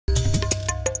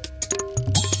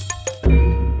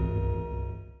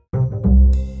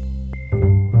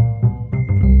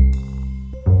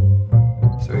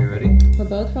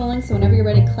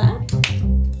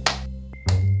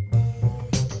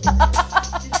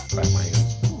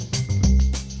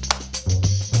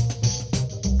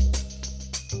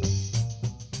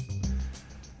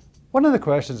One of the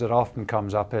questions that often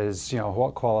comes up is,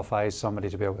 what qualifies somebody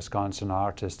to be a Wisconsin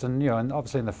artist? And, and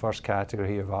obviously in the first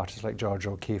category you have artists like George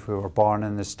O'Keeffe, who were born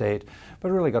in the state,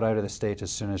 but really got out of the state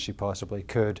as soon as she possibly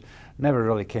could. Never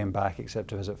really came back except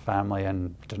to visit family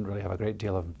and didn't really have a great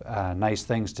deal of nice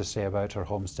things to say about her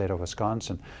home state of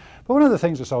Wisconsin. But one of the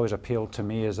things that's always appealed to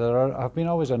me is there have been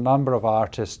always a number of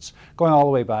artists, going all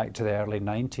the way back to the early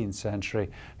 19th century,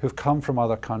 who've come from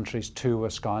other countries to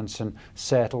Wisconsin,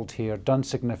 settled here, done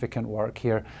significant work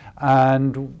here,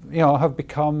 and have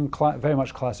become very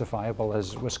much classifiable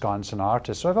as Wisconsin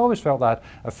artists. So I've always felt that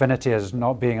affinity as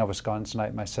not being a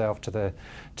Wisconsinite myself to the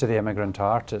immigrant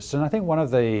artists. And I think one of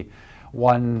the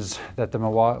paintings that the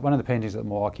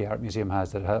Milwaukee Art Museum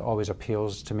has that always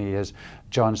appeals to me is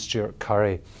John Steuart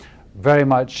Curry. Very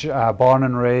much born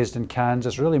and raised in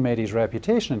Kansas, really made his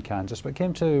reputation in Kansas, but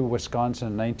came to Wisconsin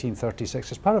in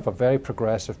 1936 as part of a very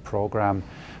progressive program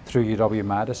through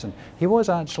UW-Madison. He was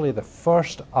actually the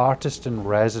first artist in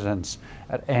residence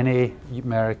at any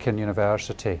American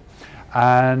university.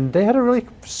 And they had a really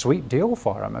sweet deal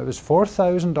for him. It was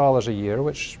 $4,000 a year,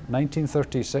 which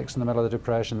 1936 in the middle of the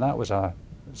Depression, that was a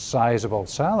sizable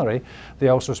salary. They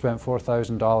also spent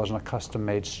 $4,000 on a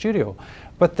custom-made studio.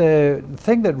 But the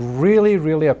thing that really,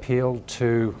 really appealed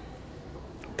to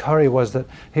Curry was that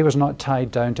he was not tied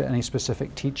down to any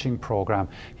specific teaching program.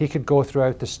 He could go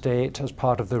throughout the state as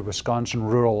part of the Wisconsin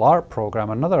Rural Art Program,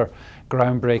 another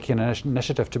groundbreaking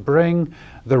initiative to bring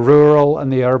the rural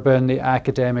and the urban, the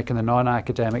academic and the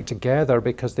non-academic together,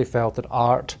 because they felt that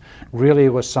art really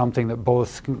was something that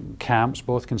both camps,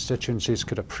 both constituencies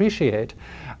could appreciate.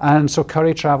 And so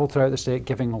Curry traveled throughout the state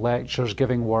giving lectures,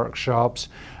 giving workshops,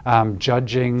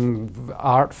 judging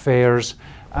art fairs.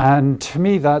 And to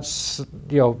me, that's,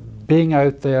 being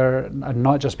out there and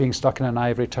not just being stuck in an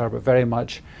ivory tower, but very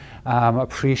much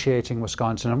appreciating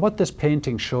Wisconsin. And what this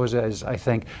painting shows is, I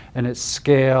think, in its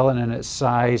scale and in its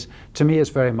size, to me it's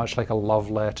very much like a love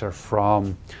letter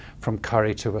from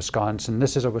Curry to Wisconsin.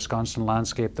 This is a Wisconsin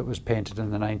landscape that was painted in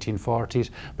the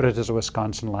 1940s, but it is a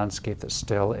Wisconsin landscape that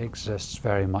still exists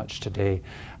very much today.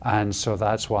 And so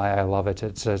that's why I love it.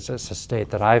 It's a state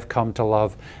that I've come to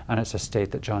love, and it's a state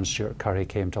that John Steuart Curry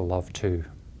came to love too.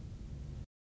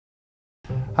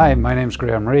 Hi, my name's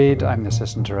Graeme Reid. I'm the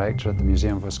Assistant Director at the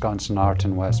Museum of Wisconsin Art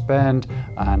in West Bend,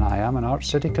 and I am an Art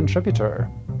City contributor.